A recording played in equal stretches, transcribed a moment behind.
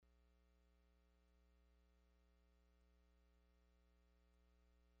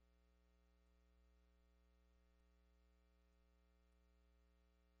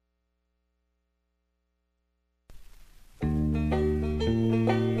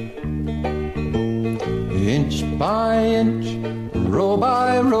inch by inch, row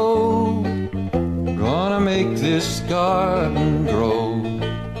by row. Gonna make this garden grow.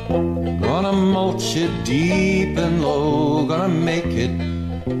 Gonna mulch it deep and low. Gonna make it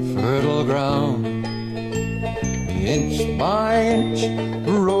fertile ground. Inch by inch,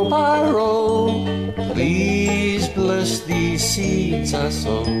 row by row. Please bless these seeds I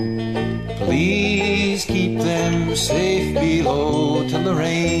sow. Please keep them safe below till the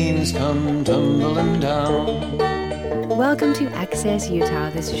rains come tumbling down. Welcome to Access Utah.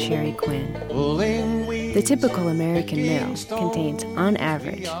 This is Sheri Quinn. The typical American meal contains, on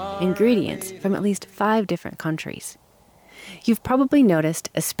average, ingredients from at least 5 different countries. You've probably noticed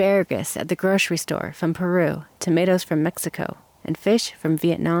asparagus at the grocery store from Peru, tomatoes from Mexico, and fish from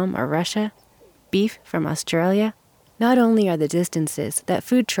Vietnam or Russia, beef from Australia. Not only are the distances that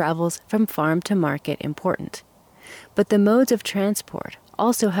food travels from farm to market important, but the modes of transport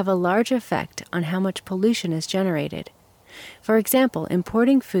also have a large effect on how much pollution is generated. For example,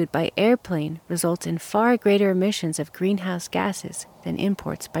 importing food by airplane results in far greater emissions of greenhouse gases than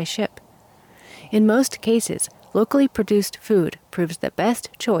imports by ship. In most cases, locally produced food proves the best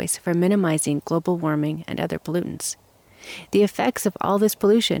choice for minimizing global warming and other pollutants. The effects of all this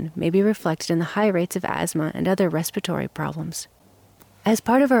pollution may be reflected in the high rates of asthma and other respiratory problems. As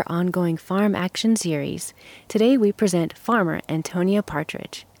part of our ongoing Farm Action series, today we present farmer Antonia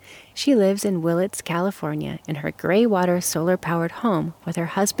Partridge. She lives in Willits, California, in her gray-water solar-powered home with her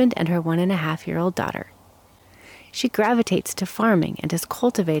husband and her 1.5-year-old daughter. She gravitates to farming and has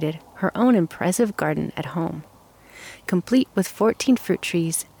cultivated her own impressive garden at home, complete with 14 fruit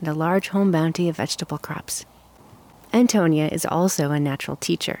trees and a large home bounty of vegetable crops. Antonia is also a natural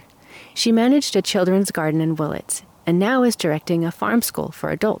teacher. She managed a children's garden in Willits and now is directing a farm school for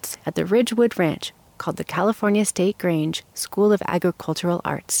adults at the Ridgewood Ranch called the California State Grange School of Agricultural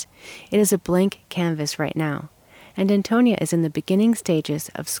Arts. It is a blank canvas right now, and Antonia is in the beginning stages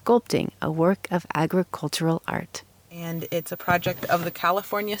of sculpting a work of agricultural art. And it's a project of the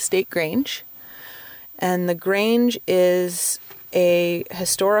California State Grange. And the Grange is a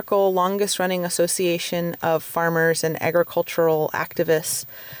historical, longest-running association of farmers and agricultural activists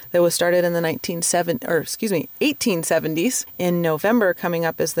that was started in the 1870s. In November, coming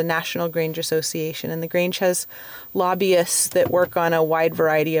up, is the National Grange Association. And the Grange has lobbyists that work on a wide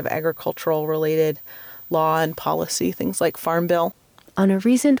variety of agricultural-related law and policy, things like Farm Bill. On a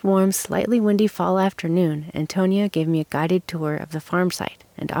recent warm, slightly windy fall afternoon, Antonia gave me a guided tour of the farm site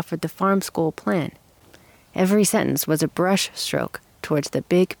and offered the farm school plan. Every sentence was a brush stroke towards the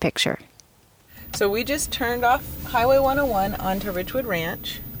big picture. So we just turned off Highway 101 onto Ridgewood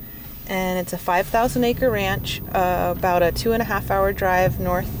Ranch, and it's a 5,000-acre ranch, about a 2.5-hour drive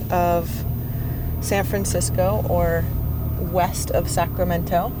north of San Francisco or west of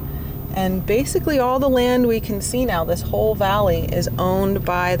Sacramento. And basically all the land we can see now, this whole valley, is owned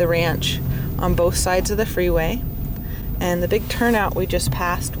by the ranch on both sides of the freeway. And the big turnout we just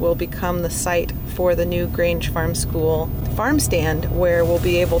passed will become the site for the new Grange Farm School farm stand, where we'll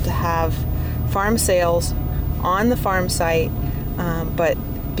be able to have farm sales on the farm site, but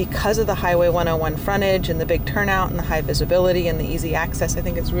because of the Highway 101 frontage and the big turnout and the high visibility and the easy access, I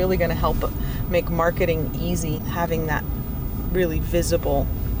think it's really going to help make marketing easy, having that really visible,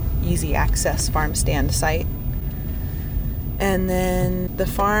 easy access farm stand site. And then the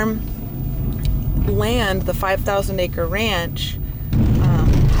farm land, the 5,000-acre ranch,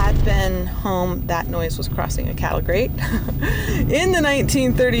 had been home. That noise was crossing a cattle grate. In the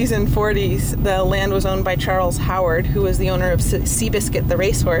 1930s and 40s, the land was owned by Charles Howard, who was the owner of Seabiscuit, the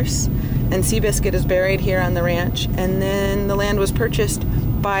racehorse. And Seabiscuit is buried here on the ranch. And then the land was purchased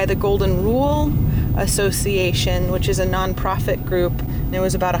by the Golden Rule Association, which is a nonprofit group. And it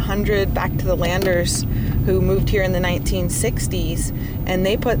was about 100 back to the landers who moved here in the 1960s, and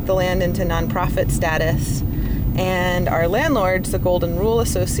they put the land into nonprofit status. And our landlords, the Golden Rule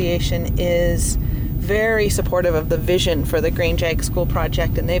Association, is very supportive of the vision for the Grange Ag School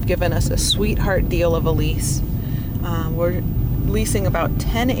project, and they've given us a sweetheart deal of a lease. We're leasing about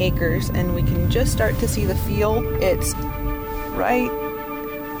 10 acres, and we can just start to see the field. It's right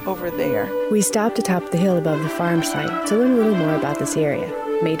over there. We stopped atop the hill above the farm site to learn a little more about this area,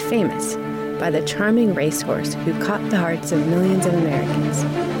 made famous by the charming racehorse who caught the hearts of millions of Americans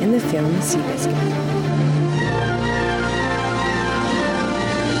in the film Seabiscuit.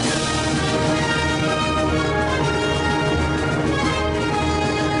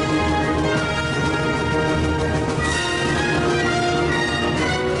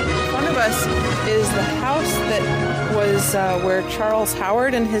 Is the house that was where Charles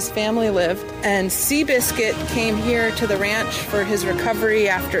Howard and his family lived. And Seabiscuit came here to the ranch for his recovery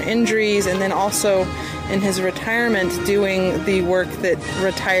after injuries, and then also in his retirement doing the work that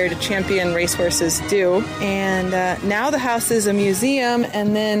retired champion racehorses do. And now the house is a museum,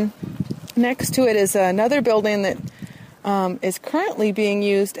 and then next to it is another building that is currently being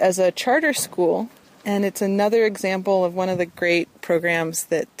used as a charter school. And it's another example of one of the great programs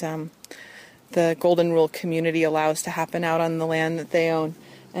that the Golden Rule community allows to happen out on the land that they own.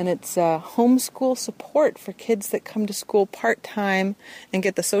 And it's homeschool support for kids that come to school part-time and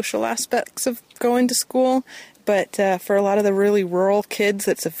get the social aspects of going to school. But for a lot of the really rural kids,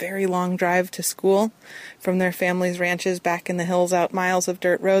 it's a very long drive to school from their families' ranches back in the hills out miles of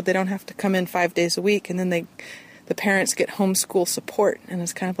dirt road. They don't have to come in 5 days a week, and then the parents get homeschool support, and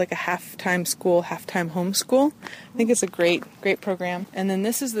it's kind of like a half-time school, half-time homeschool. I think it's a great program. And then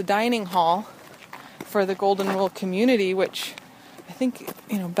this is the dining hall for the Golden Rule community, which I think,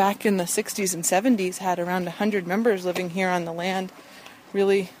 back in the 60s and 70s had around 100 members living here on the land,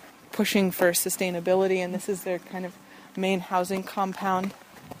 really pushing for sustainability. And this is their kind of main housing compound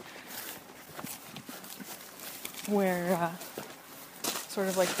where sort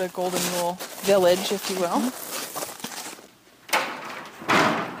of like the Golden Rule village, if you will.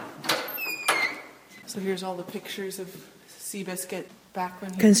 So here's all the pictures of Seabiscuit back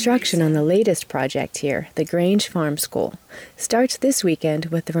when he Construction on the latest project here, the Grange Farm School, starts this weekend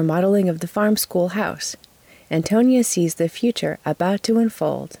with the remodeling of the farm school house. Antonia sees the future about to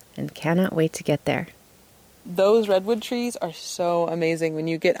unfold and cannot wait to get there. Those redwood trees are so amazing when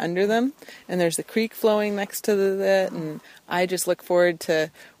you get under them, and there's the creek flowing next to it, and I just look forward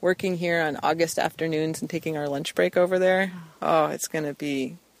to working here on August afternoons and taking our lunch break over there. Oh, it's going to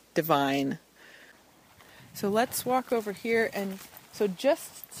be divine. So let's walk over here, and so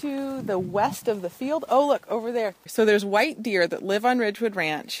just to the west of the field, oh look, over there. So there's white deer that live on Ridgewood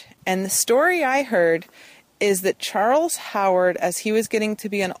Ranch, and the story I heard is that Charles Howard, as he was getting to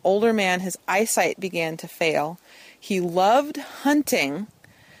be an older man, his eyesight began to fail. He loved hunting,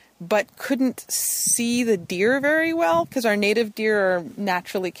 but couldn't see the deer very well because our native deer are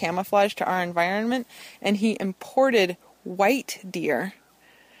naturally camouflaged to our environment, and he imported white deer.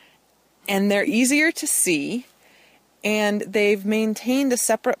 And they're easier to see, and they've maintained a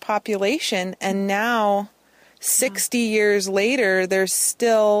separate population, and now, 60 years later, there's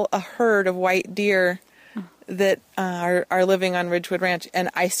still a herd of white deer that are living on Ridgewood Ranch, and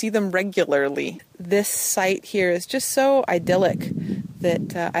I see them regularly. This site here is just so idyllic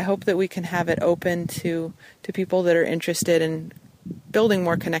that I hope that we can have it open to people that are interested in building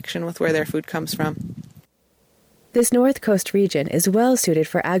more connection with where their food comes from. This North Coast region is well suited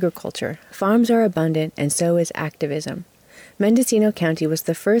for agriculture. Farms are abundant, and so is activism. Mendocino County was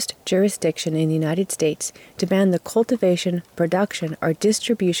the first jurisdiction in the United States to ban the cultivation, production, or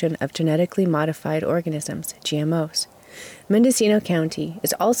distribution of genetically modified organisms, GMOs. Mendocino County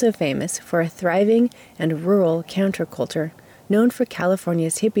is also famous for a thriving and rural counterculture known for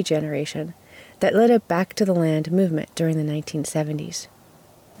California's hippie generation that led a Back to the Land movement during the 1970s.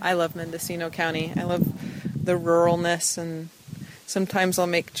 I love Mendocino County. I love the ruralness, and sometimes I'll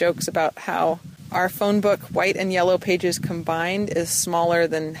make jokes about how our phone book, white and yellow pages combined, is smaller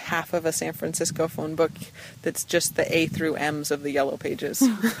than half of a San Francisco phone book that's just the A through M's of the yellow pages.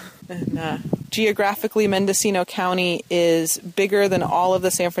 And geographically, Mendocino County is bigger than all of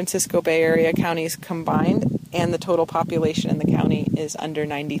the San Francisco Bay Area counties combined, and the total population in the county is under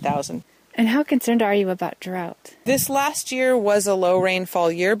 90,000. And how concerned are you about drought? This last year was a low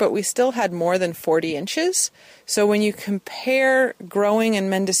rainfall year, but we still had more than 40 inches. So when you compare growing in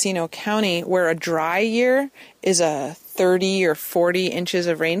Mendocino County, where a dry year is a 30 or 40 inches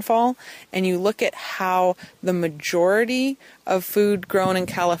of rainfall, and you look at how the majority of food grown in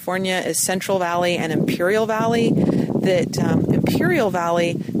California is Central Valley and Imperial Valley, that Imperial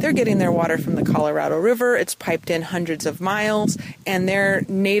Valley, they're getting their water from the Colorado River. It's piped in hundreds of miles, and their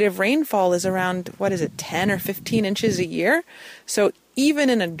native rainfall is around, 10 or 15 inches a year? So even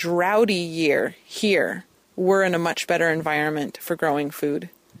in a droughty year here, we're in a much better environment for growing food,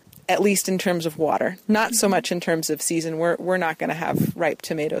 at least in terms of water. Not so much in terms of season. We're not going to have ripe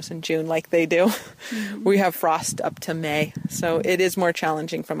tomatoes in June like they do. Mm-hmm. We have frost up to May, so it is more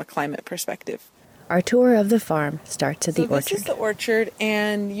challenging from a climate perspective. Our tour of the farm starts at the orchard. This is the orchard,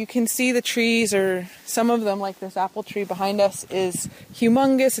 and you can see the trees, or some of them, like this apple tree behind us, is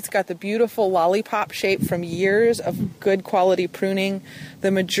humongous. It's got the beautiful lollipop shape from years of good quality pruning.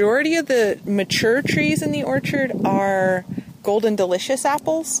 The majority of the mature trees in the orchard are Golden Delicious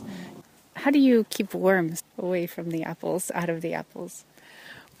apples. How do you keep worms away from the apples, out of the apples?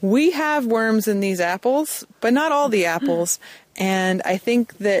 We have worms in these apples, but not all the apples. And I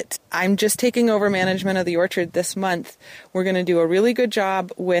think that I'm just taking over management of the orchard this month. We're going to do a really good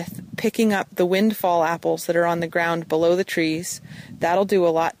job with picking up the windfall apples that are on the ground below the trees. That'll do a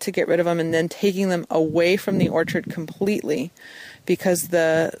lot to get rid of them, and then taking them away from the orchard completely, because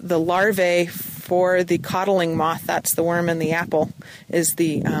the larvae for the codling moth, that's the worm in the apple, is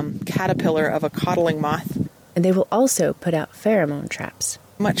the caterpillar of a codling moth. And they will also put out pheromone traps.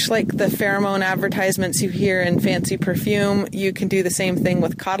 Much like the pheromone advertisements you hear in fancy perfume, you can do the same thing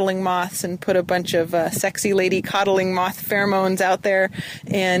with codling moths and put a bunch of sexy lady codling moth pheromones out there,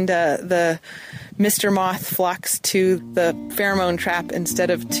 and the Mr. Moth flocks to the pheromone trap instead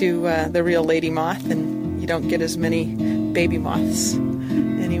of to the real lady moth, and you don't get as many baby moths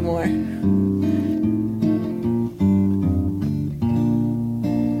anymore.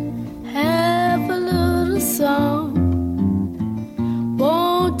 Have a little song,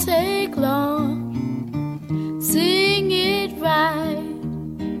 won't take long. Sing it right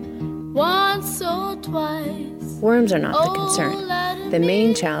once or twice. Worms are not the concern. The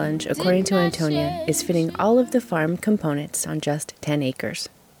main challenge, according to Antonia, is fitting all of the farm components on just 10 acres.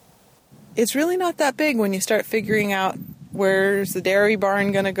 It's really not that big when you start figuring out where's the dairy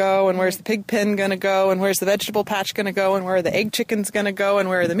barn going to go, and where's the pig pen going to go, and where's the vegetable patch going to go, and where are the egg chickens going to go, and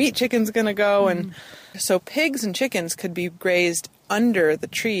where are the meat chickens going to go. And so pigs and chickens could be grazed under the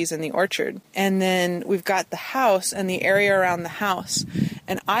trees in the orchard. And then we've got the house and the area around the house.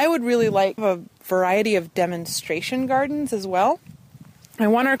 And I would really like a variety of demonstration gardens as well. I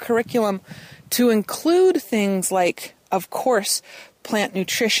want our curriculum to include things like, of course, plant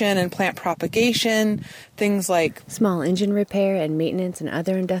nutrition and plant propagation, things like small engine repair and maintenance and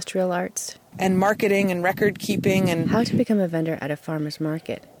other industrial arts, and marketing and record keeping, and how to become a vendor at a farmer's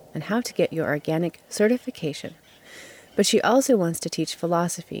market, and how to get your organic certification. But she also wants to teach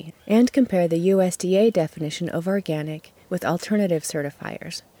philosophy and compare the USDA definition of organic with alternative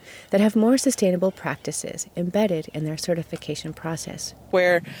certifiers that have more sustainable practices embedded in their certification process.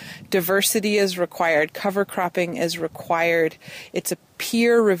 Where diversity is required, cover cropping is required. It's a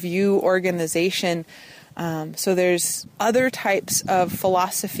peer review organization. So there's other types of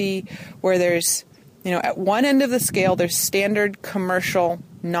philosophy where there's, at one end of the scale, there's standard commercial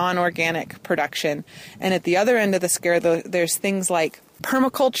non-organic production. And at the other end of the scale, there's things like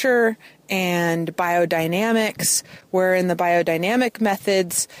permaculture and biodynamics, where in the biodynamic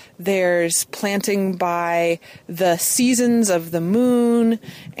methods, there's planting by the seasons of the moon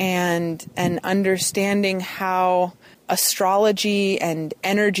and understanding how astrology and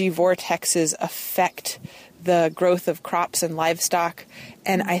energy vortexes affect the growth of crops and livestock.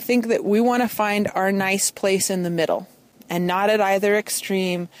 And I think that we want to find our nice place in the middle, and not at either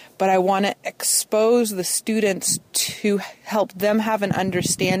extreme, but I want to expose the students to help them have an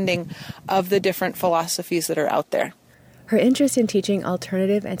understanding of the different philosophies that are out there. Her interest in teaching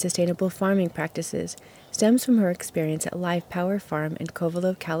alternative and sustainable farming practices stems from her experience at Live Power Farm in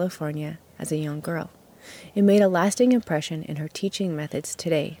Covelo, California as a young girl. It made a lasting impression in her teaching methods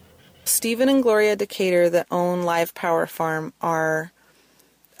today. Stephen and Gloria Decatur that own Live Power Farm are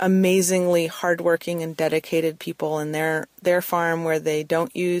amazingly hardworking and dedicated people in their farm, where they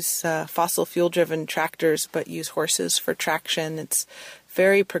don't use fossil fuel-driven tractors but use horses for traction. It's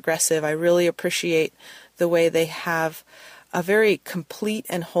very progressive. I really appreciate the way they have a very complete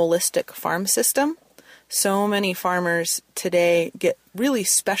and holistic farm system. So many farmers today get really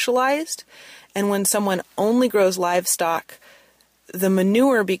specialized, and when someone only grows livestock, the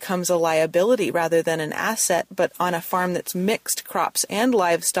manure becomes a liability rather than an asset. But on a farm that's mixed crops and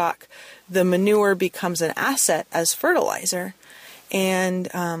livestock, the manure becomes an asset as fertilizer. And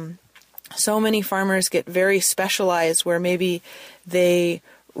so many farmers get very specialized, where maybe they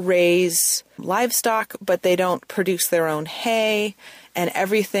raise livestock, but they don't produce their own hay, and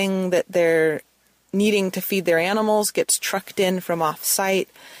everything that they're needing to feed their animals gets trucked in from off-site.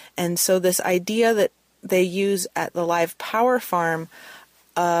 And so this idea that they use at the Live Power Farm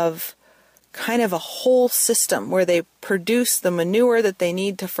of kind of a whole system where they produce the manure that they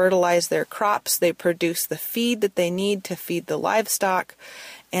need to fertilize their crops, they produce the feed that they need to feed the livestock,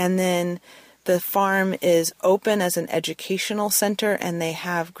 and then the farm is open as an educational center, and they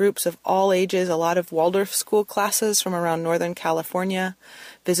have groups of all ages, a lot of Waldorf school classes from around Northern California,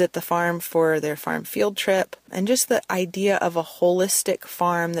 visit the farm for their farm field trip, and just the idea of a holistic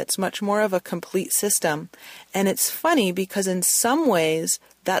farm that's much more of a complete system. And it's funny because in some ways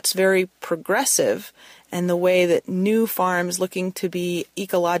that's very progressive, and the way that new farms looking to be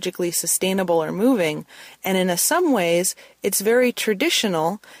ecologically sustainable are moving. And in some ways, it's very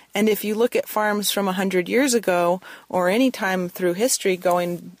traditional. And if you look at farms from 100 years ago, or any time through history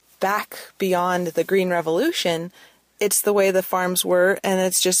going back beyond the Green Revolution, it's the way the farms were, and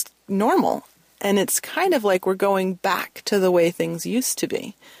it's just normal. And it's kind of like we're going back to the way things used to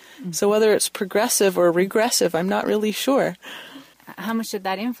be. Mm-hmm. So whether it's progressive or regressive, I'm not really sure. How much did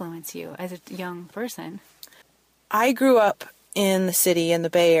that influence you as a young person? I grew up in the city, in the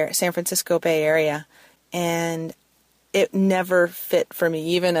Bay Area, San Francisco Bay Area, and it never fit for me.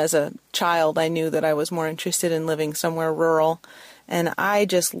 Even as a child, I knew that I was more interested in living somewhere rural, and I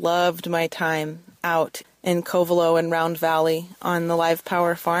just loved my time out in Covelo and Round Valley on the Live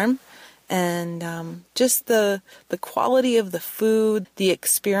Power farm. And just the quality of the food, the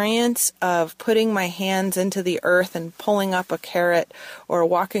experience of putting my hands into the earth and pulling up a carrot, or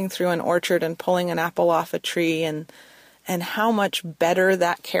walking through an orchard and pulling an apple off a tree, and how much better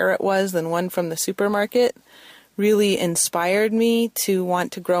that carrot was than one from the supermarket really inspired me to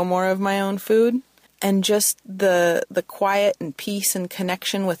want to grow more of my own food. And just the quiet and peace and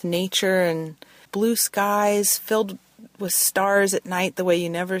connection with nature, and blue skies filled with stars at night the way you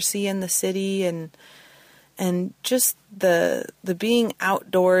never see in the city, and just the being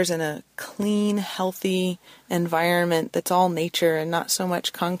outdoors in a clean, healthy environment that's all nature and not so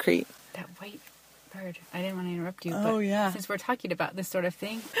much concrete. That white bird. I didn't want to interrupt you, but yeah. Since we're talking about this sort of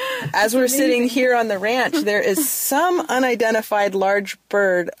thing. As we're sitting here on the ranch, there is some unidentified large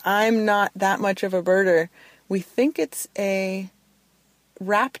bird. I'm not that much of a birder. We think it's a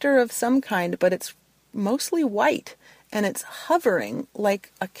raptor of some kind, but it's mostly white. And it's hovering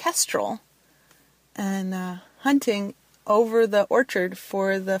like a kestrel and hunting over the orchard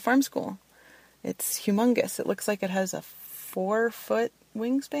for the farm school. It's humongous. It looks like it has a 4-foot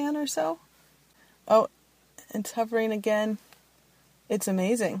wingspan or so. Oh, it's hovering again. It's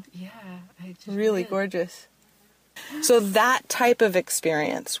amazing. Yeah. Really gorgeous. So that type of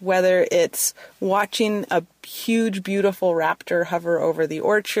experience, whether it's watching a huge, beautiful raptor hover over the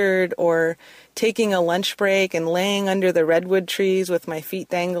orchard, or taking a lunch break and laying under the redwood trees with my feet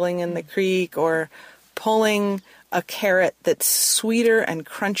dangling in the creek, or pulling a carrot that's sweeter and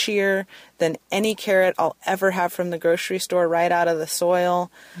crunchier than any carrot I'll ever have from the grocery store right out of the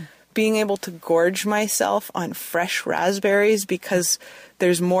soil, being able to gorge myself on fresh raspberries because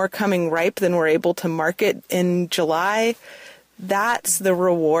there's more coming ripe than we're able to market in July. That's the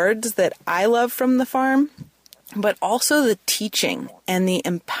rewards that I love from the farm, but also the teaching and the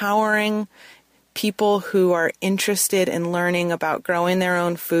empowering people who are interested in learning about growing their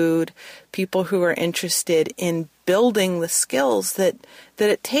own food, people who are interested in building the skills that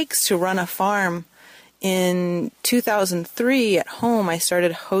it takes to run a farm. In 2003 at home, I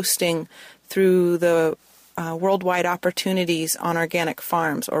started hosting through the Worldwide Opportunities on Organic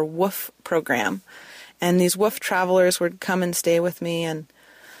Farms, or WOOF program. And these WOOF travelers would come and stay with me, and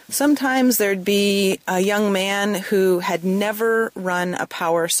sometimes there'd be a young man who had never run a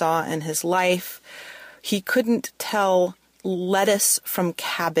power saw in his life. He couldn't tell lettuce from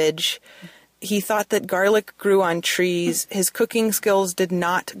cabbage. He thought that garlic grew on trees. His cooking skills did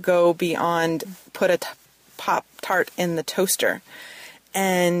not go beyond put a Pop-Tart in the toaster.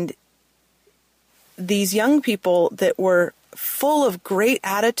 And these young people that were full of great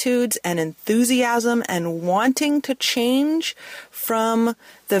attitudes and enthusiasm and wanting to change from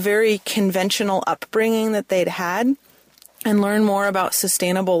the very conventional upbringing that they'd had and learn more about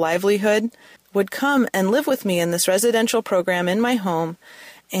sustainable livelihood would come and live with me in this residential program in my home.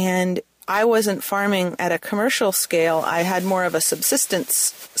 And I wasn't farming at a commercial scale. I had more of a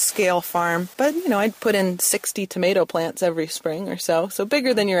subsistence scale farm, but I'd put in 60 tomato plants every spring or so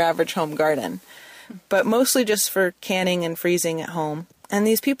bigger than your average home garden, but mostly just for canning and freezing at home. And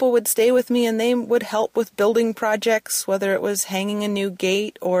these people would stay with me, and they would help with building projects, whether it was hanging a new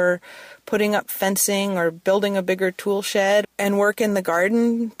gate or putting up fencing or building a bigger tool shed, and work in the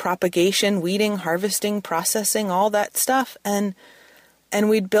garden, propagation, weeding, harvesting, processing, all that stuff. And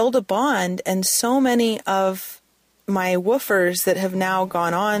we'd build a bond. And so many of my woofers that have now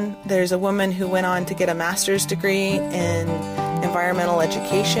gone on, there's a woman who went on to get a master's degree in environmental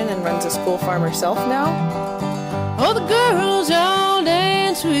education and runs a school farm herself now. Oh, the girls all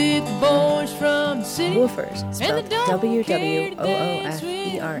dance with the boys from the city. Woofers, spelled W-W-O-O-F-E-R-S,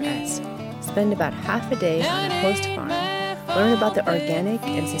 spend about half a day on a host farm Learn about the organic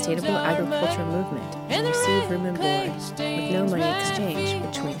and sustainable agriculture movement and receive room and board with no money exchange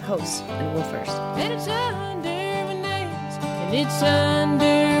between hosts and woofers. And it's under my nails, and it's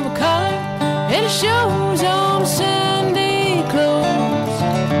under my collar, and it shows on Sunday clothes.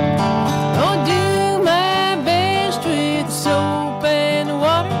 I'll do my best with the soap and the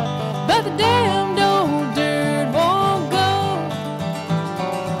water, but the damned old dirt won't go.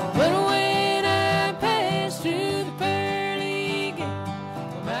 But when I pass through the pearly gate,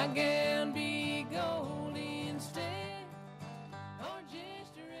 will my gown be gold instead, or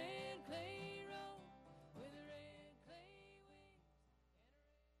just a red clay road with a red clay wing?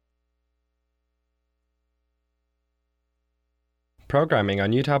 Programming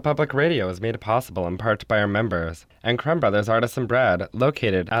on Utah Public Radio is made possible in part by our members, and Crumb Brothers Artisan Bread,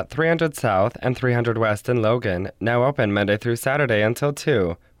 located at 300 South and 300 West in Logan, now open Monday through Saturday until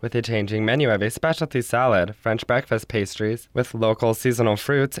 2, with a changing menu of a specialty salad, French breakfast pastries, with local seasonal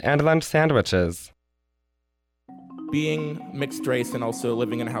fruits, and lunch sandwiches. Being mixed race and also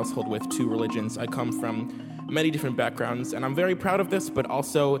living in a household with two religions, I come from many different backgrounds, and I'm very proud of this, but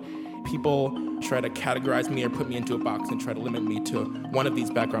also people try to categorize me or put me into a box and try to limit me to one of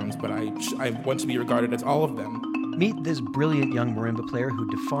these backgrounds, but I want to be regarded as all of them. Meet this brilliant young marimba player who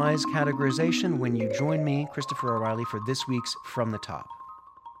defies categorization when you join me, Christopher O'Reilly, for this week's From the Top.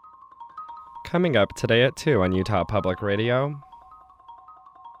 Coming up today at 2 on Utah Public Radio.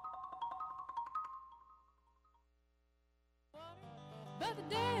 But the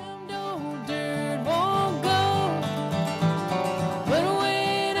damned old dirt won't go. But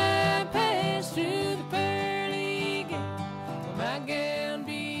when I pass through the pearly gate, will my gown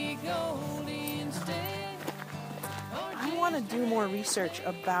be gold instead? I want to do more research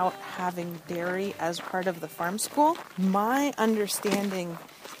about having dairy as part of the farm school. My understanding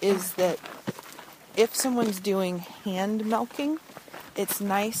is that if someone's doing hand milking, it's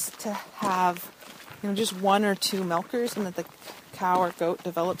nice to have, just one or two milkers, and that the cow or goat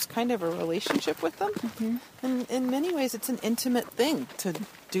develops kind of a relationship with them. Mm-hmm. And in many ways, it's an intimate thing to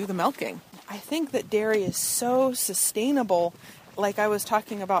do the milking. I think that dairy is so sustainable, like I was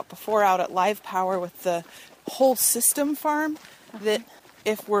talking about before out at Live Power with the whole system farm, that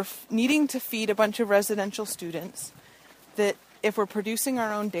if we're needing to feed a bunch of residential students, that if we're producing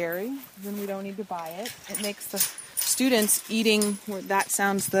our own dairy, then we don't need to buy it. It makes the students eating, that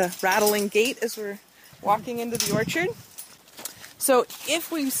sounds the rattling gate as we're walking into the orchard. So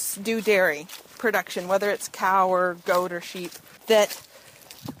if we do dairy production, whether it's cow or goat or sheep, that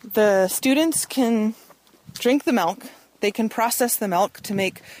the students can drink the milk, they can process the milk to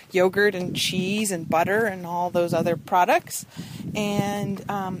make yogurt and cheese and butter and all those other products. And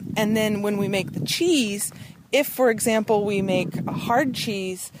then when we make the cheese, if, for example, we make a hard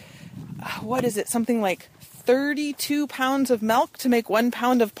cheese, something like 32 pounds of milk to make 1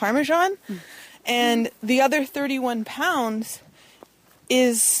 pound of Parmesan, and the other 31 pounds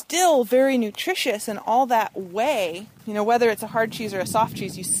is still very nutritious, and all that whey, whether it's a hard cheese or a soft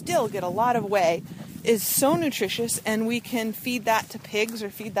cheese, you still get a lot of whey, is so nutritious, and we can feed that to pigs or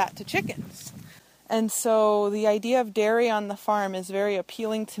feed that to chickens. And so the idea of dairy on the farm is very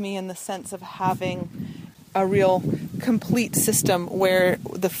appealing to me in the sense of having a real complete system where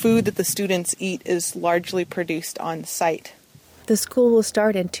the food that the students eat is largely produced on site. The school will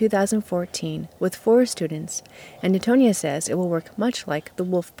start in 2014 with 4 students, and Antonia says it will work much like the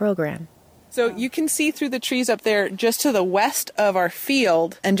WOLF program. So you can see through the trees up there, just to the west of our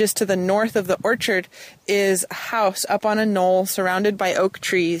field and just to the north of the orchard is a house up on a knoll surrounded by oak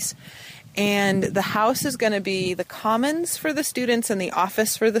trees. And the house is going to be the commons for the students and the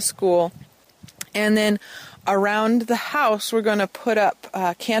office for the school. And then around the house, we're going to put up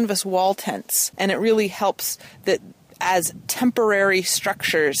canvas wall tents. And it really helps that as temporary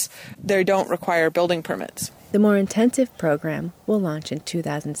structures, they don't require building permits. The more intensive program will launch in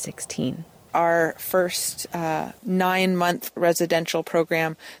 2016. Our first 9-month residential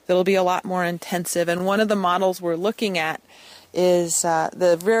program that'll be a lot more intensive. And one of the models we're looking at is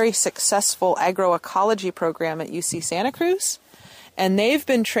the very successful agroecology program at UC Santa Cruz. And they've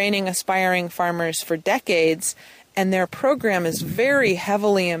been training aspiring farmers for decades, and their program is very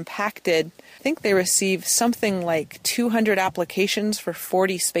heavily impacted. I think they receive something like 200 applications for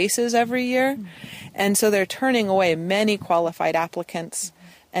 40 spaces every year. And so they're turning away many qualified applicants.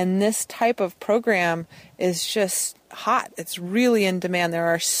 And this type of program is just hot. It's really in demand. There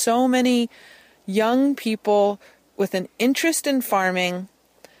are so many young people with an interest in farming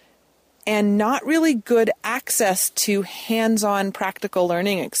and not really good access to hands-on practical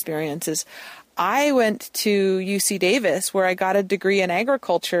learning experiences. I went to UC Davis where I got a degree in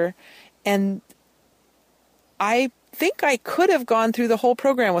agriculture, and I think I could have gone through the whole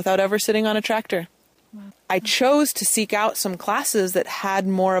program without ever sitting on a tractor. I chose to seek out some classes that had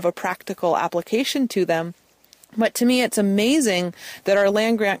more of a practical application to them. But to me, it's amazing that our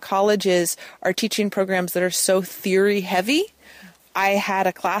land-grant colleges are teaching programs that are so theory-heavy. I had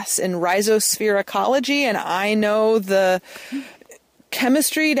a class in rhizosphere ecology, and I know the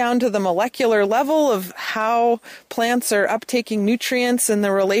chemistry down to the molecular level of how plants are uptaking nutrients and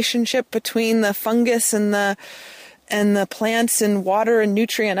the relationship between the fungus and the plants and water and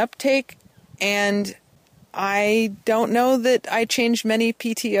nutrient uptake. And I don't know that I changed many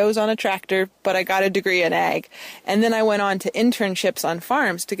PTOs on a tractor, but I got a degree in ag. And then I went on to internships on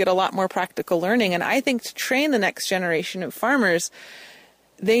farms to get a lot more practical learning. And I think to train the next generation of farmers,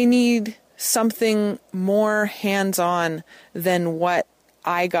 they need something more hands-on than what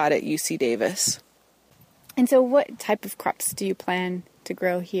I got at UC Davis. And so what type of crops do you plan to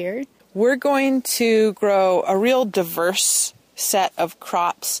grow here? We're going to grow a real diverse set of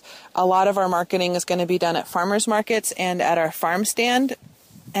crops. A lot of our marketing is going to be done at farmers markets and at our farm stand.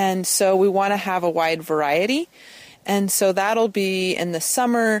 And so we want to have a wide variety. And so that'll be in the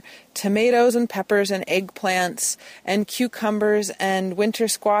summer, tomatoes and peppers and eggplants and cucumbers and winter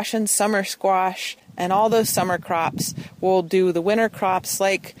squash and summer squash and all those summer crops. We'll do the winter crops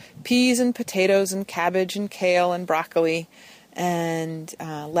like peas and potatoes and cabbage and kale and broccoli and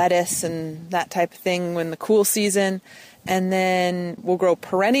lettuce and that type of thing in the cool season. And then we'll grow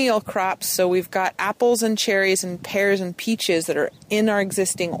perennial crops. So we've got apples and cherries and pears and peaches that are in our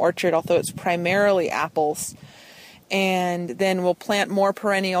existing orchard, although it's primarily apples. And then we'll plant more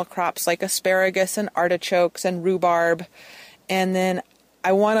perennial crops like asparagus and artichokes and rhubarb. And then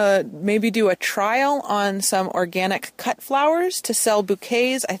I want to maybe do a trial on some organic cut flowers to sell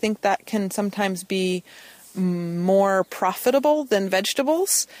bouquets. I think that can sometimes be more profitable than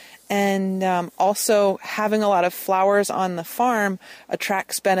vegetables. And also having a lot of flowers on the farm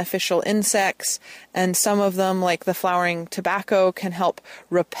attracts beneficial insects. And some of them, like the flowering tobacco, can help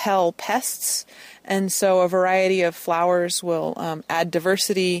repel pests. And so a variety of flowers will add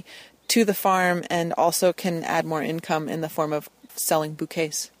diversity to the farm and also can add more income in the form of selling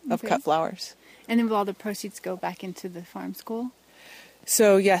bouquets of cut flowers. And then will all the proceeds go back into the farm school?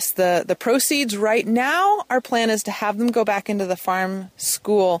 So yes, the proceeds right now, our plan is to have them go back into the farm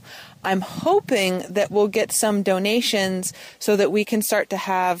school. I'm hoping that we'll get some donations so that we can start to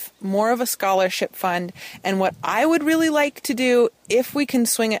have more of a scholarship fund. And what I would really like to do, if we can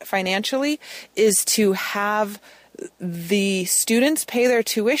swing it financially, is to have the students pay their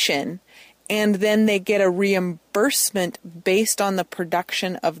tuition and then they get a reimbursement based on the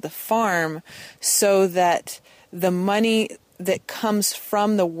production of the farm so that the money that comes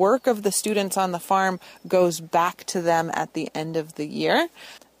from the work of the students on the farm goes back to them at the end of the year.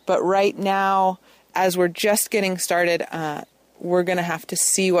 But right now, as we're just getting started, we're going to have to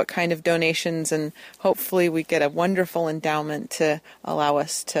see what kind of donations, and hopefully we get a wonderful endowment to allow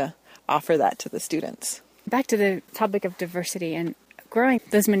us to offer that to the students. Back to the topic of diversity and growing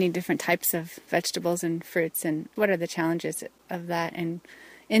those many different types of vegetables and fruits, and what are the challenges of that, and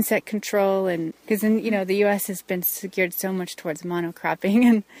insect control, and because the U.S. has been geared so much towards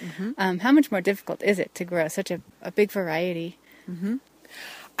monocropping, and how much more difficult is it to grow such a big variety? Mm-hmm.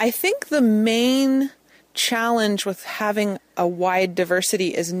 I think the main challenge with having a wide diversity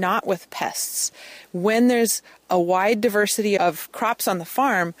is not with pests. When there's a wide diversity of crops on the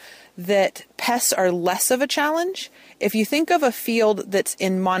farm, that pests are less of a challenge. If you think of a field that's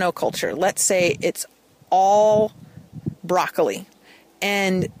in monoculture, let's say it's all broccoli,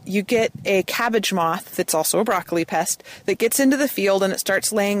 and you get a cabbage moth that's also a broccoli pest that gets into the field and it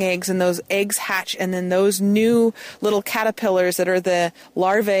starts laying eggs, and those eggs hatch, and then those new little caterpillars that are the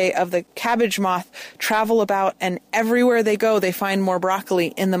larvae of the cabbage moth travel about, and everywhere they go they find more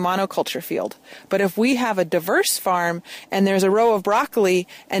broccoli in the monoculture field. But if we have a diverse farm and there's a row of broccoli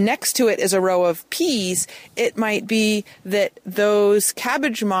and next to it is a row of peas, it might be that those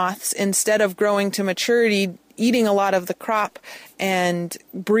cabbage moths, instead of growing to maturity, eating a lot of the crop and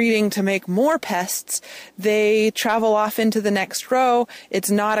breeding to make more pests, they travel off into the next row. It's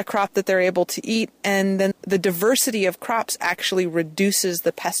not a crop that they're able to eat, and then the diversity of crops actually reduces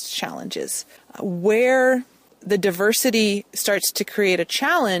the pest challenges. Where the diversity starts to create a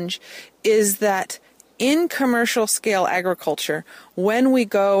challenge is that in commercial scale agriculture, when we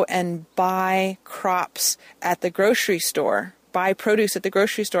go and buy crops at the grocery store, buy produce at the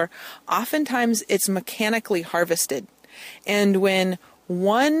grocery store, oftentimes it's mechanically harvested. And when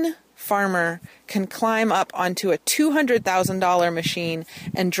one farmer can climb up onto a $200,000 machine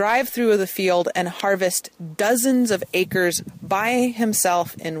and drive through the field and harvest dozens of acres by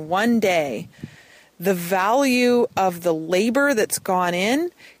himself in one day, the value of the labor that's gone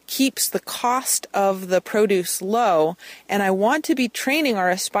in keeps the cost of the produce low, and I want to be training our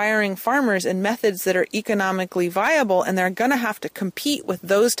aspiring farmers in methods that are economically viable, and they're going to have to compete with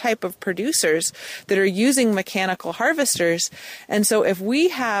those type of producers that are using mechanical harvesters. And so if we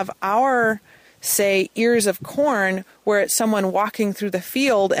have our, say, ears of corn where it's someone walking through the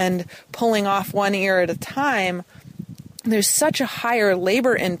field and pulling off one ear at a time, there's such a higher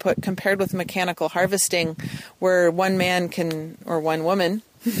labor input compared with mechanical harvesting, where one man can, or one woman,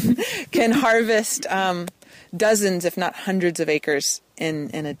 can harvest dozens, if not hundreds of acres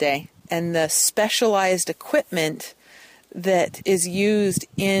in a day. And the specialized equipment that is used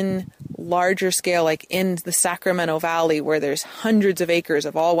in larger scale, like in the Sacramento Valley, where there's hundreds of acres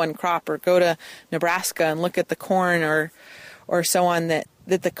of all one crop, or go to Nebraska and look at the corn or so on, that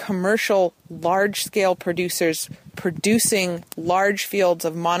the commercial large-scale producers producing large fields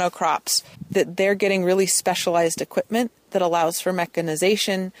of monocrops, that they're getting really specialized equipment that allows for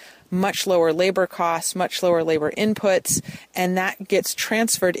mechanization, much lower labor costs, much lower labor inputs, and that gets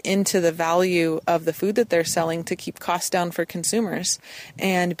transferred into the value of the food that they're selling to keep costs down for consumers.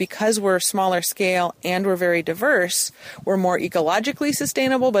 And because we're smaller scale and we're very diverse, we're more ecologically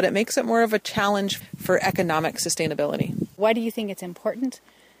sustainable, but it makes it more of a challenge for economic sustainability. Why do you think it's important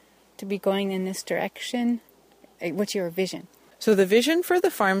to be going in this direction? What's your vision? So the vision for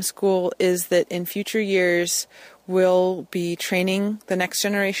the farm school is that in future years, we'll be training the next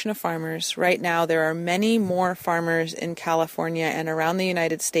generation of farmers. Right now, there are many more farmers in California and around the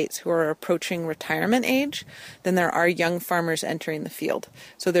United States who are approaching retirement age than there are young farmers entering the field.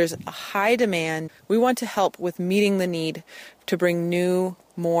 So there's a high demand. We want to help with meeting the need to bring new,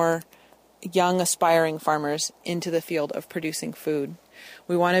 more young aspiring farmers into the field of producing food.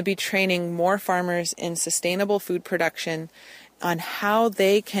 We want to be training more farmers in sustainable food production on how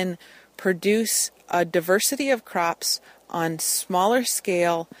they can produce a diversity of crops on smaller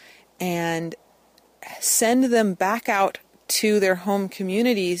scale and send them back out to their home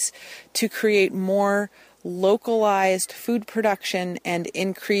communities to create more localized food production and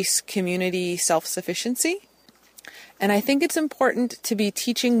increase community self-sufficiency. And I think it's important to be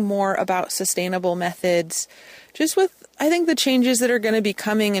teaching more about sustainable methods, just with, I think, the changes that are going to be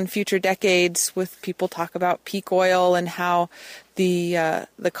coming in future decades, with people talk about peak oil and how the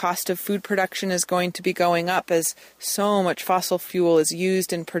cost of food production is going to be going up as so much fossil fuel is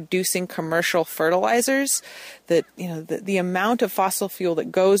used in producing commercial fertilizers, that, you know, the amount of fossil fuel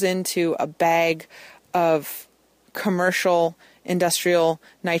that goes into a bag of commercial industrial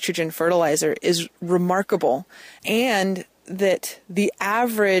nitrogen fertilizer is remarkable, and that the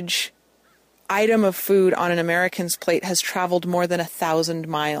average item of food on an American's plate has traveled more than 1,000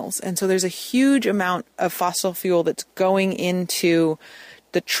 miles. And so there's a huge amount of fossil fuel that's going into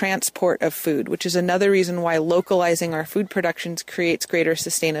the transport of food, which is another reason why localizing our food productions creates greater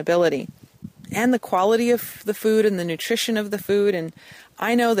sustainability. And the quality of the food and the nutrition of the food. And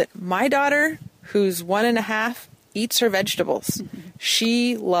I know that my daughter, who's 1.5, eats her vegetables.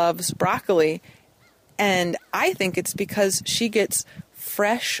 She loves broccoli, and I think it's because she gets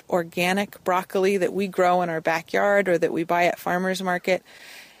fresh, organic broccoli that we grow in our backyard or that we buy at farmers market.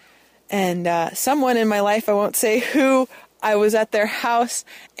 And someone in my life, I won't say who, I was at their house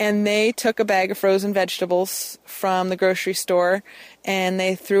and they took a bag of frozen vegetables from the grocery store and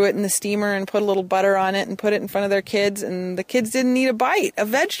they threw it in the steamer and put a little butter on it and put it in front of their kids, and the kids didn't eat a bite of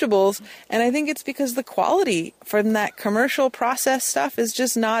vegetables. And I think it's because the quality from that commercial processed stuff is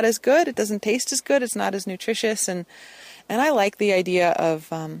just not as good. It doesn't taste as good. It's not as nutritious. And I like the idea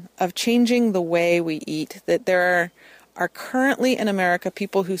of changing the way we eat, that there are currently in America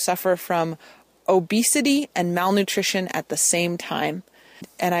people who suffer from obesity and malnutrition at the same time.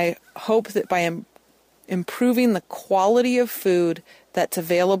 And I hope that by improving the quality of food that's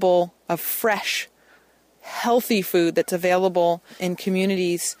available, of fresh, healthy food that's available in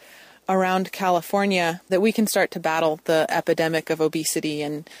communities around California, that we can start to battle the epidemic of obesity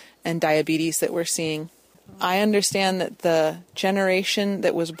and diabetes that we're seeing. I understand that the generation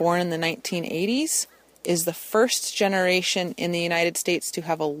that was born in the 1980s is the first generation in the United States to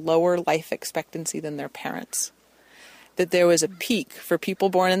have a lower life expectancy than their parents. That there was a peak for people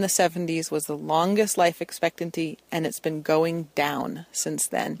born in the 70s was the longest life expectancy, and it's been going down since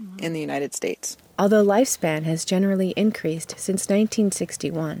then in the United States. Although lifespan has generally increased since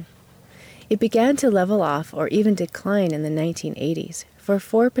 1961, it began to level off or even decline in the 1980s for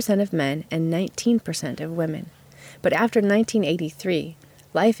 4% of men and 19% of women. But after 1983,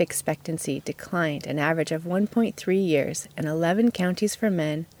 life expectancy declined an average of 1.3 years in 11 counties for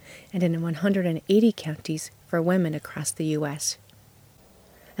men and in 180 counties for women across the U.S.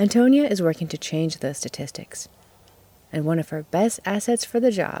 Antonia is working to change those statistics, and one of her best assets for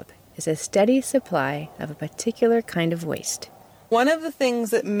the job is a steady supply of a particular kind of waste. One of the things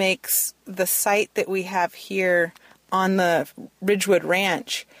that makes the site that we have here on the Ridgewood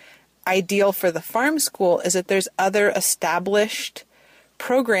Ranch ideal for the farm school is that there's other established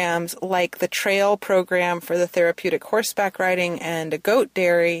programs like the trail program for the therapeutic horseback riding and a goat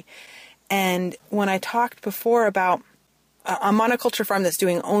dairy. And when I talked before about a monoculture farm that's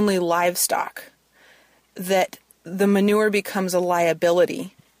doing only livestock, that the manure becomes a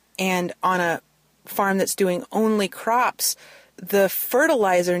liability. And on a farm that's doing only crops, the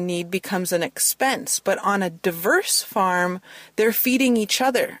fertilizer need becomes an expense. But on a diverse farm, they're feeding each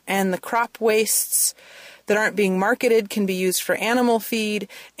other, and the crop wastes that aren't being marketed can be used for animal feed,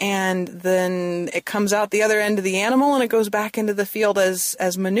 and then it comes out the other end of the animal and it goes back into the field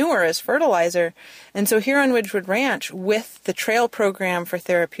as manure, as fertilizer. And so here on Ridgewood Ranch, with the trail program for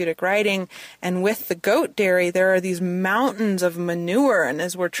therapeutic riding and with the goat dairy, there are these mountains of manure, and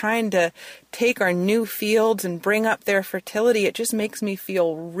as we're trying to take our new fields and bring up their fertility, it just makes me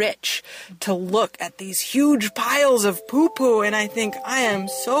feel rich to look at these huge piles of poo-poo, and I think I am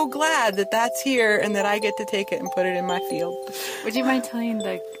so glad that that's here and that I get to take it and put it in my field. Would you mind telling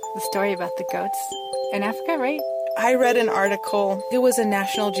the story about the goats in Africa, right? I read an article, it was in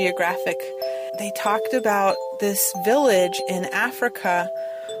National Geographic. They talked about this village in Africa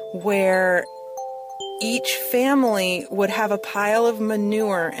where each family would have a pile of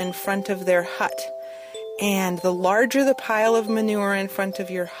manure in front of their hut. And the larger the pile of manure in front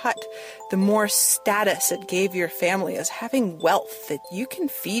of your hut, the more status it gave your family as having wealth, that you can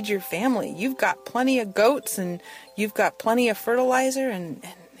feed your family. You've got plenty of goats and you've got plenty of fertilizer, and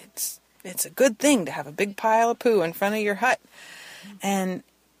it's a good thing to have a big pile of poo in front of your hut. And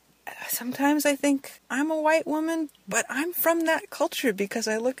sometimes I think I'm a white woman, but I'm from that culture because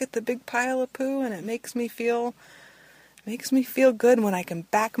I look at the big pile of poo and it makes me feel good when I can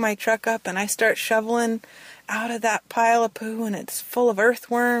back my truck up and I start shoveling out of that pile of poo and it's full of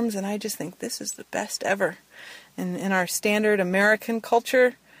earthworms, and I just think this is the best ever. And in our standard American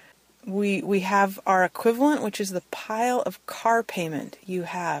culture, we have our equivalent, which is the pile of car payment you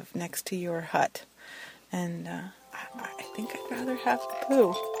have next to your hut. And I think I'd rather have the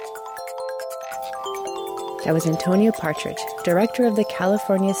poo. That was Antonia Partridge, director of the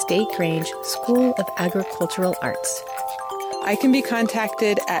California State Grange School of Agricultural Arts. I can be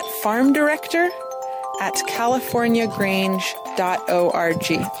contacted at farmdirector@californiagrange.org.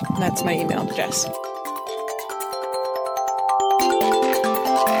 That's my email address.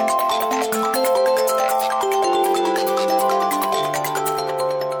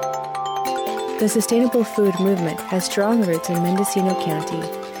 The sustainable food movement has strong roots in Mendocino County,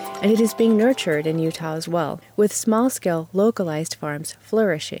 and it is being nurtured in Utah as well, with small-scale, localized farms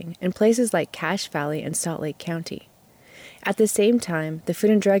flourishing in places like Cache Valley and Salt Lake County. At the same time, the Food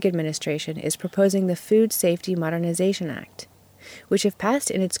and Drug Administration is proposing the Food Safety Modernization Act, which, if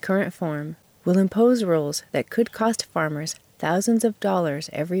passed in its current form, will impose rules that could cost farmers thousands of dollars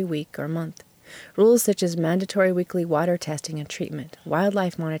every week or month. Rules such as mandatory weekly water testing and treatment,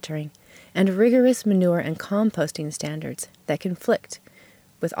 wildlife monitoring, and rigorous manure and composting standards that conflict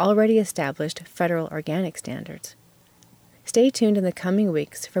with already established federal organic standards. Stay tuned in the coming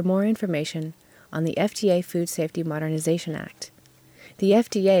weeks for more information on the FDA Food Safety Modernization Act. The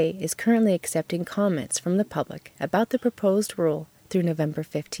FDA is currently accepting comments from the public about the proposed rule through November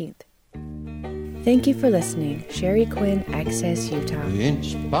 15th. Thank you for listening. Sheri Quinn, Access Utah.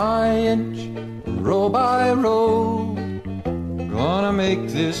 Inch by inch, row by row, gonna make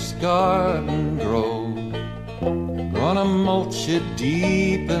this garden grow. Gonna mulch it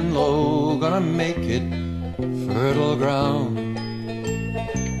deep and low, gonna make it fertile ground.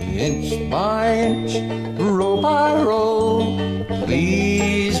 Inch by inch, row by row,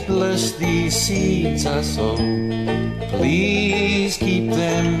 please bless these seeds I sow. Please keep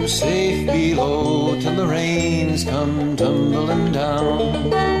them safe below till the rains come tumbling down.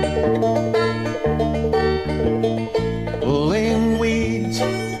 Pulling weeds,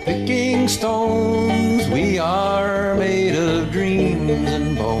 picking stones, we are made of dreams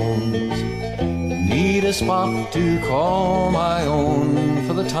and bones. Need a spot to call my own,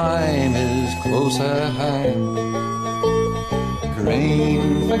 for the time is close at hand.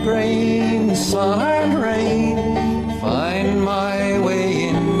 Grain for grain, sun and rain, find my way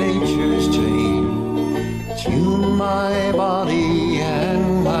in nature's chain. Tune my body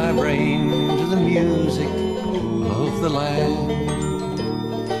and my brain to the music of the land.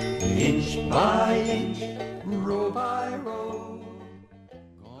 Inch by inch, row by row.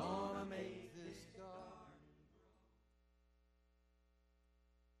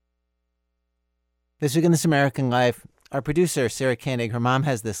 This week in This American Life, our producer, Sarah Koenig, her mom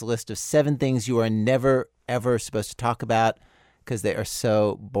has this list of 7 things you are never, ever supposed to talk about because they are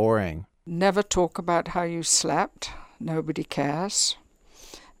so boring. Never talk about how you slept. Nobody cares.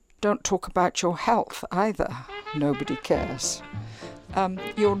 Don't talk about your health either. Nobody cares.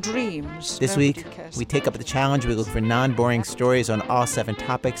 Your dreams. This week, we take up the challenge. We look for non-boring stories on all 7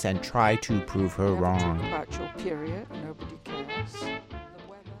 topics and try to prove her wrong. Talk about your period. Nobody cares.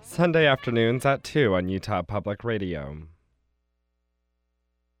 Sunday afternoons at 2 on Utah Public Radio.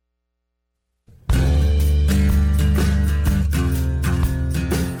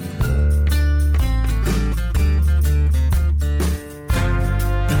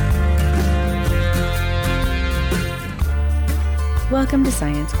 Welcome to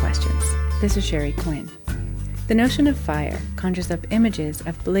Science Questions. This is Sheri Quinn. The notion of fire conjures up images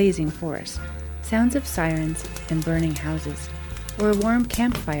of blazing forests, sounds of sirens and burning houses, or a warm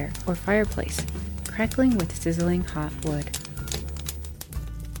campfire or fireplace, crackling with sizzling hot wood.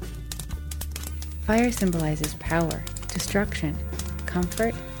 Fire symbolizes power, destruction,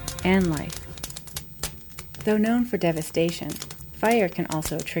 comfort, and life. Though known for devastation, fire can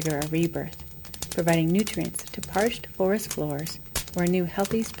also trigger a rebirth, providing nutrients to parched forest floors where new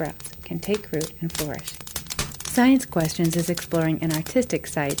healthy sprouts can take root and flourish. Science Questions is exploring an artistic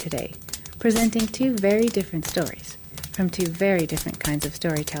side today, presenting 2 very different stories from 2 very different kinds of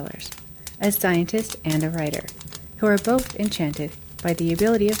storytellers, a scientist and a writer, who are both enchanted by the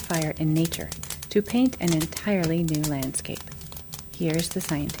ability of fire in nature to paint an entirely new landscape. Here's the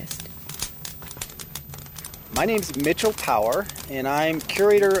scientist. My name's Mitchell Tower, and I'm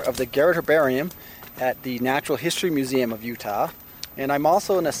curator of the Garrett Herbarium at the Natural History Museum of Utah, and I'm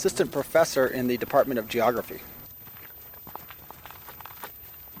also an assistant professor in the Department of Geography.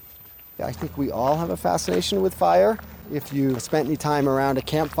 I think we all have a fascination with fire. If you spent any time around a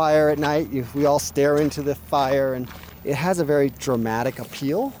campfire at night, we all stare into the fire, and it has a very dramatic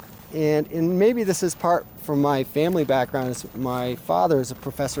appeal. And maybe this is part from my family background. My father is a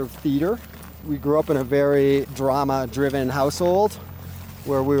professor of theater. We grew up in a very drama-driven household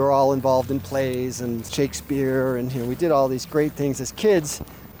where we were all involved in plays and Shakespeare, and we did all these great things as kids.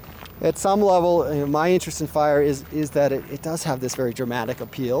 At some level, my interest in fire is that it does have this very dramatic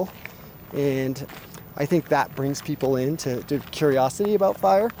appeal, and I think that brings people into curiosity about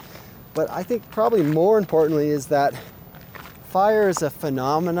fire. But I think probably more importantly is that fire is a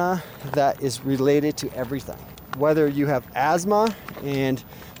phenomena that is related to everything. Whether you have asthma and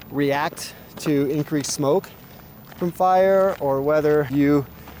react to increased smoke from fire, or whether you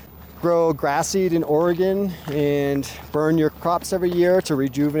grow grass seed in Oregon and burn your crops every year to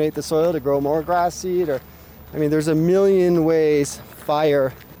rejuvenate the soil to grow more grass seed, there's a million ways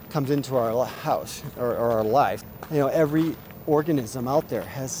fire comes into our house or our life. Every organism out there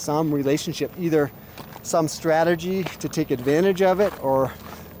has some relationship, either some strategy to take advantage of it, or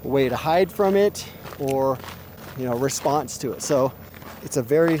a way to hide from it, or response to it. So it's a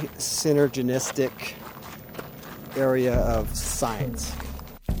very synergistic area of science.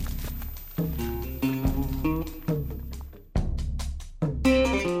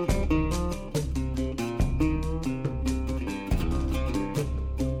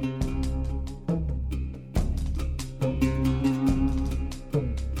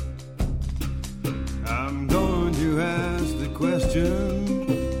 I'm going to ask the question.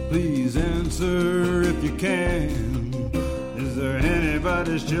 Please answer if you can. Is there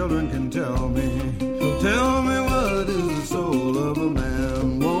anybody's children can tell me? Tell me, what is the soul of a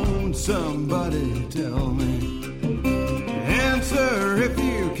man? Won't somebody tell me? Answer if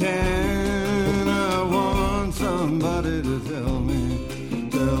you can. I want somebody to tell me.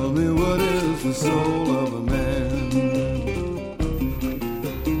 Tell me, what is the soul of a man?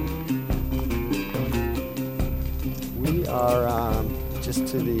 We are just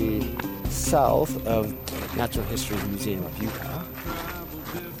to the south of Natural History Museum of Utah.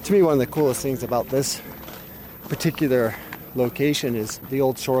 To me, one of the coolest things about this particular location is the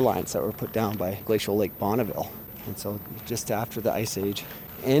old shorelines that were put down by glacial Lake Bonneville. And so just after the Ice Age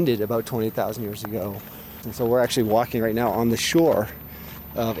ended about 20,000 years ago. And so we're actually walking right now on the shore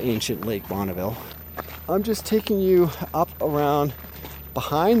of ancient Lake Bonneville. I'm just taking you up around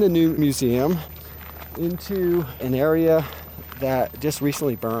behind the new museum into an area that just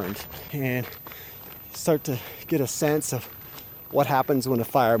recently burned, and start to get a sense of what happens when a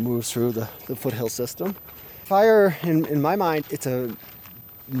fire moves through the foothill system. Fire, in my mind, it's a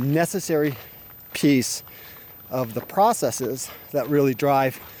necessary piece of the processes that really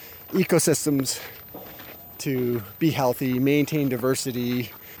drive ecosystems to be healthy, maintain diversity,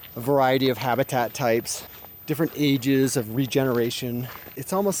 a variety of habitat types, different ages of regeneration.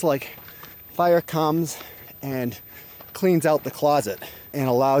 It's almost like Fire comes and cleans out the closet and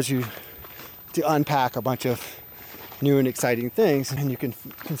allows you to unpack a bunch of new and exciting things. And you can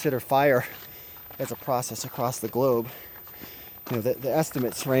consider fire as a process across the globe. You know, the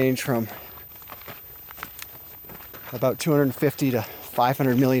estimates range from about 250 to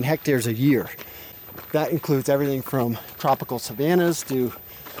 500 million hectares a year. That includes everything from tropical savannas to,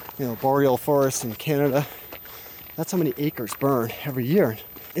 boreal forests in Canada. That's how many acres burn every year.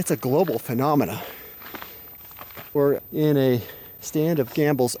 It's a global phenomena. We're in a stand of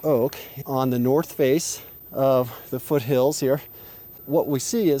Gamble's oak on the north face of the foothills here. What we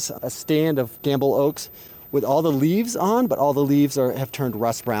see is a stand of Gamble oaks with all the leaves on, but all the leaves have turned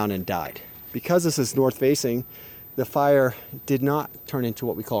rust brown and died. Because this is north facing, the fire did not turn into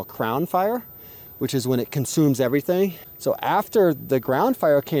what we call a crown fire, which is when it consumes everything. So after the ground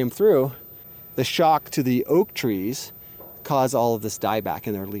fire came through, the shock to the oak trees caused all of this dieback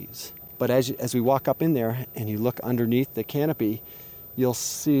in their leaves. But as we walk up in there and you look underneath the canopy, you'll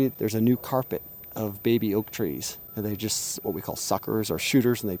see there's a new carpet of baby oak trees. And they're just what we call suckers or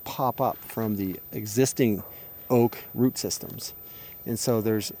shooters, and they pop up from the existing oak root systems. And so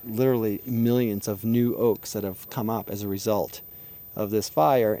there's literally millions of new oaks that have come up as a result of this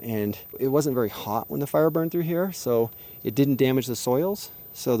fire. And it wasn't very hot when the fire burned through here, so it didn't damage the soils.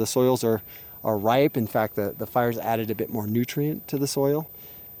 So the soils are ripe. In fact, the fire's added a bit more nutrient to the soil.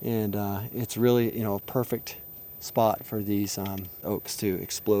 And it's really, a perfect spot for these oaks to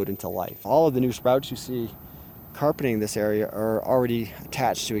explode into life. All of the new sprouts you see carpeting this area are already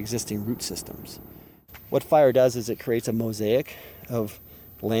attached to existing root systems. What fire does is it creates a mosaic of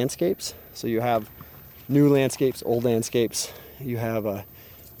landscapes. So you have new landscapes, old landscapes. You have a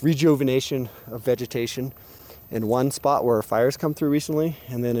rejuvenation of vegetation in one spot where fires come through recently,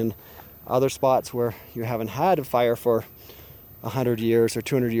 and then in other spots where you haven't had a fire for 100 years or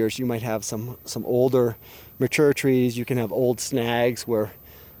 200 years, you might have some older mature trees. You can have old snags where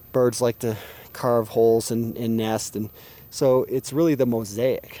birds like to carve holes and nest. And so it's really the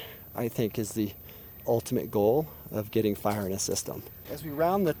mosaic, I think, is the ultimate goal of getting fire in a system. As we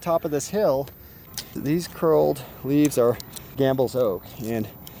round the top of this hill, these curled leaves are Gamble's oak. And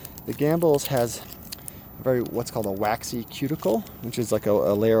the Gamble's has what's called a waxy cuticle, which is like a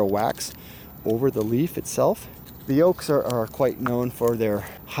layer of wax over the leaf itself. The oaks are quite known for their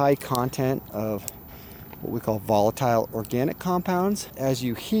high content of what we call volatile organic compounds. As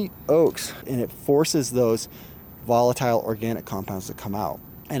you heat oaks, and it forces those volatile organic compounds to come out,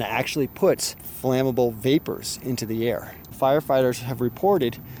 and it actually puts flammable vapors into the air. Firefighters have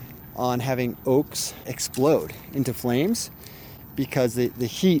reported on having oaks explode into flames because the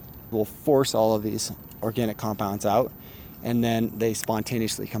heat will force all of these organic compounds out, and then they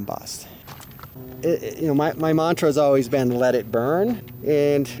spontaneously combust. My mantra has always been let it burn,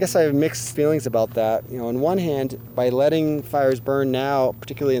 and I guess I have mixed feelings about that. On one hand, by letting fires burn now,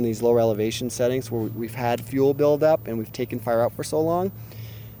 particularly in these lower elevation settings where we've had fuel buildup and we've taken fire out for so long,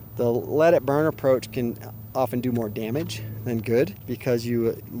 the let it burn approach can often do more damage than good because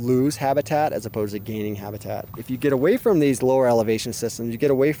you lose habitat as opposed to gaining habitat. If you get away from these lower elevation systems, you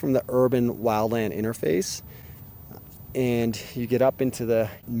get away from the urban wildland interface, and you get up into the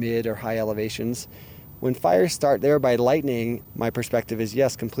mid or high elevations. When fires start there by lightning, my perspective is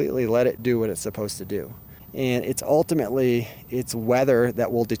yes, completely let it do what it's supposed to do. And it's ultimately weather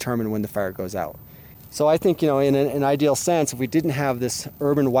that will determine when the fire goes out. So I think, in an ideal sense, if we didn't have this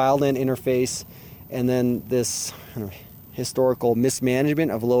urban wildland interface and then this historical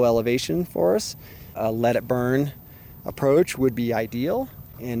mismanagement of low elevation forests, a let it burn approach would be ideal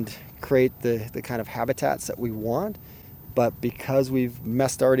and create the kind of habitats that we want. But because we've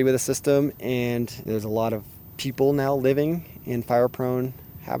messed already with the system and there's a lot of people now living in fire-prone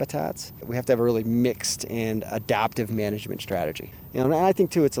habitats, we have to have a really mixed and adaptive management strategy. And I think,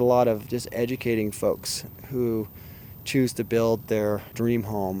 too, it's a lot of just educating folks who choose to build their dream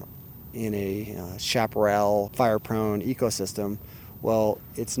home in a chaparral, fire-prone ecosystem. Well,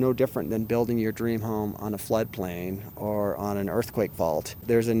 it's no different than building your dream home on a floodplain or on an earthquake fault.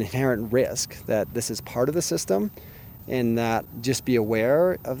 There's an inherent risk that this is part of the system, and that just be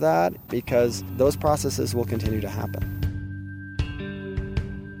aware of that because those processes will continue to happen.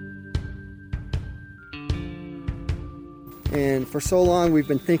 And for so long, we've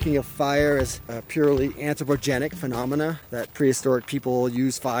been thinking of fire as a purely anthropogenic phenomena, that prehistoric people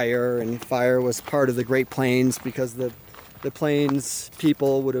used fire, and fire was part of the Great Plains because the Plains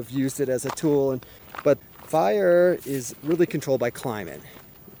people would have used it as a tool. But fire is really controlled by climate.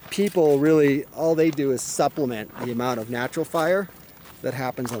 People really, all they do is supplement the amount of natural fire that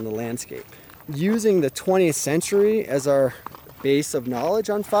happens on the landscape. Using the 20th century as our base of knowledge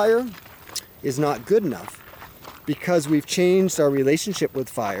on fire, is not good enough because we've changed our relationship with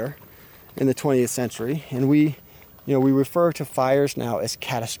fire in the 20th century, and we refer to fires now as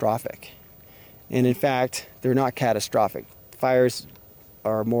catastrophic. And in fact, they're not catastrophic. Fires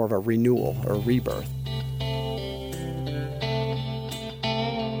are more of a renewal or rebirth.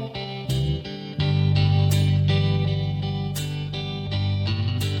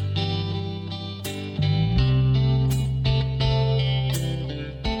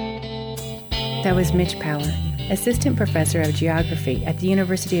 That was Mitch Power, Assistant Professor of Geography at the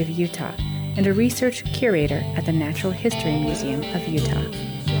University of Utah and a Research Curator at the Natural History Museum of Utah.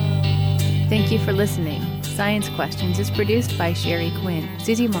 Thank you for listening. Science Questions is produced by Sheri Quinn,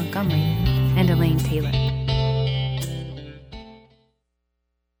 Susie Montgomery, and Elaine Taylor.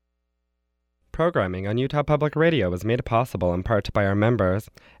 Programming on Utah Public Radio was made possible in part by our members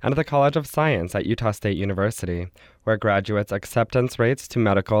and the College of Science at Utah State University, where graduates' acceptance rates to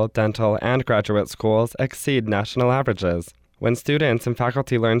medical, dental, and graduate schools exceed national averages. When students and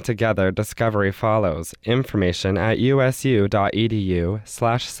faculty learn together, discovery follows. Information at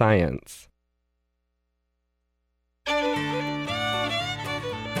usu.edu/science.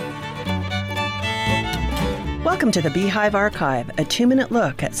 Welcome to the Beehive Archive, a 2-minute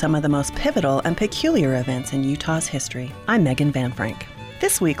look at some of the most pivotal and peculiar events in Utah's history. I'm Megan Van Frank.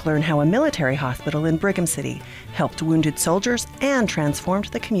 This week, learn how a military hospital in Brigham City helped wounded soldiers and transformed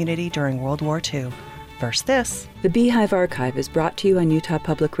the community during World War II. First, this. The Beehive Archive is brought to you on Utah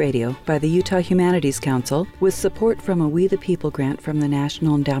Public Radio by the Utah Humanities Council with support from a We the People grant from the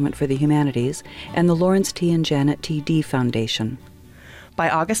National Endowment for the Humanities and the Lawrence T. and Janet T. Dee Foundation. By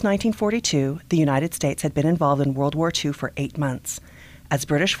August 1942, the United States had been involved in World War II for 8 months. As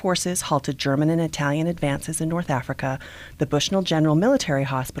British forces halted German and Italian advances in North Africa, the Bushnell General Military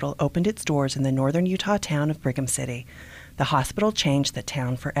Hospital opened its doors in the northern Utah town of Brigham City. The hospital changed the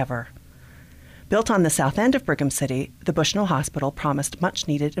town forever. Built on the south end of Brigham City, the Bushnell Hospital promised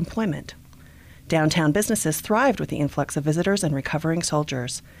much-needed employment. Downtown businesses thrived with the influx of visitors and recovering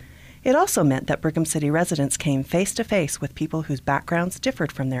soldiers. It also meant that Brigham City residents came face-to-face with people whose backgrounds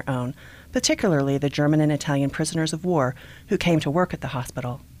differed from their own, particularly the German and Italian prisoners of war who came to work at the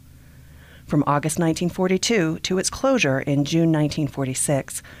hospital. From August 1942 to its closure in June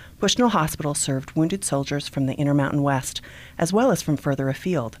 1946, Bushnell Hospital served wounded soldiers from the Intermountain West, as well as from further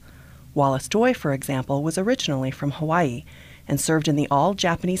afield. Wallace Doy, for example, was originally from Hawaii and served in the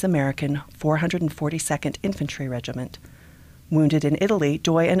all-Japanese-American 442nd Infantry Regiment. Wounded in Italy,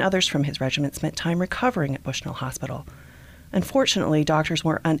 Doy and others from his regiment spent time recovering at Bushnell Hospital. Unfortunately, doctors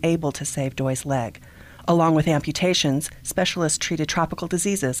were unable to save Doy's leg. Along with amputations, specialists treated tropical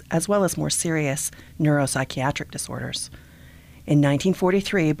diseases as well as more serious neuropsychiatric disorders. In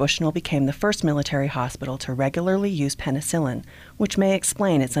 1943, Bushnell became the first military hospital to regularly use penicillin, which may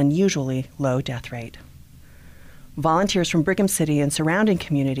explain its unusually low death rate. Volunteers from Brigham City and surrounding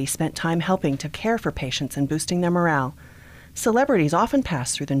communities spent time helping to care for patients and boosting their morale. Celebrities often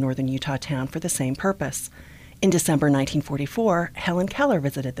passed through the northern Utah town for the same purpose. In December 1944, Helen Keller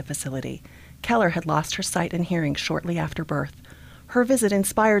visited the facility. Keller had lost her sight and hearing shortly after birth. Her visit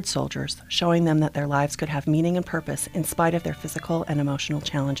inspired soldiers, showing them that their lives could have meaning and purpose in spite of their physical and emotional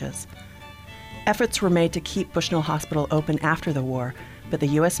challenges. Efforts were made to keep Bushnell Hospital open after the war, but the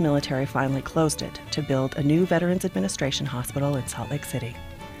U.S. military finally closed it to build a new Veterans Administration hospital in Salt Lake City.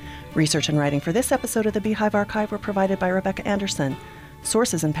 Research and writing for this episode of the Beehive Archive were provided by Rebecca Anderson.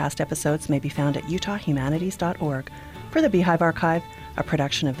 Sources in past episodes may be found at utahhumanities.org. For the Beehive Archive, a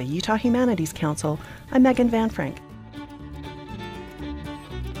production of the Utah Humanities Council, I'm Megan Van Frank.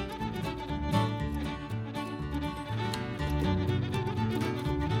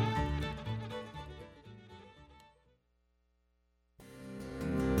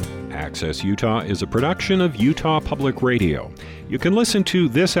 Access Utah is a production of Utah Public Radio. You can listen to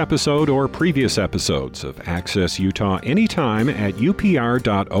this episode or previous episodes of Access Utah anytime at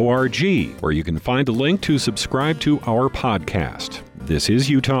upr.org, where you can find a link to subscribe to our podcast. This is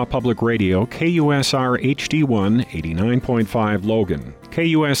Utah Public Radio, KUSR HD1 89.5 Logan,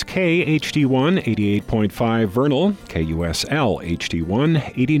 KUSK HD1 88.5 Vernal, KUSL HD1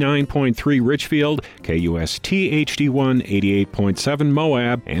 89.3 Richfield, KUST HD1 88.7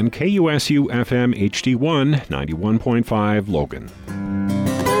 Moab, and KUSU FM HD1 91.5 Logan.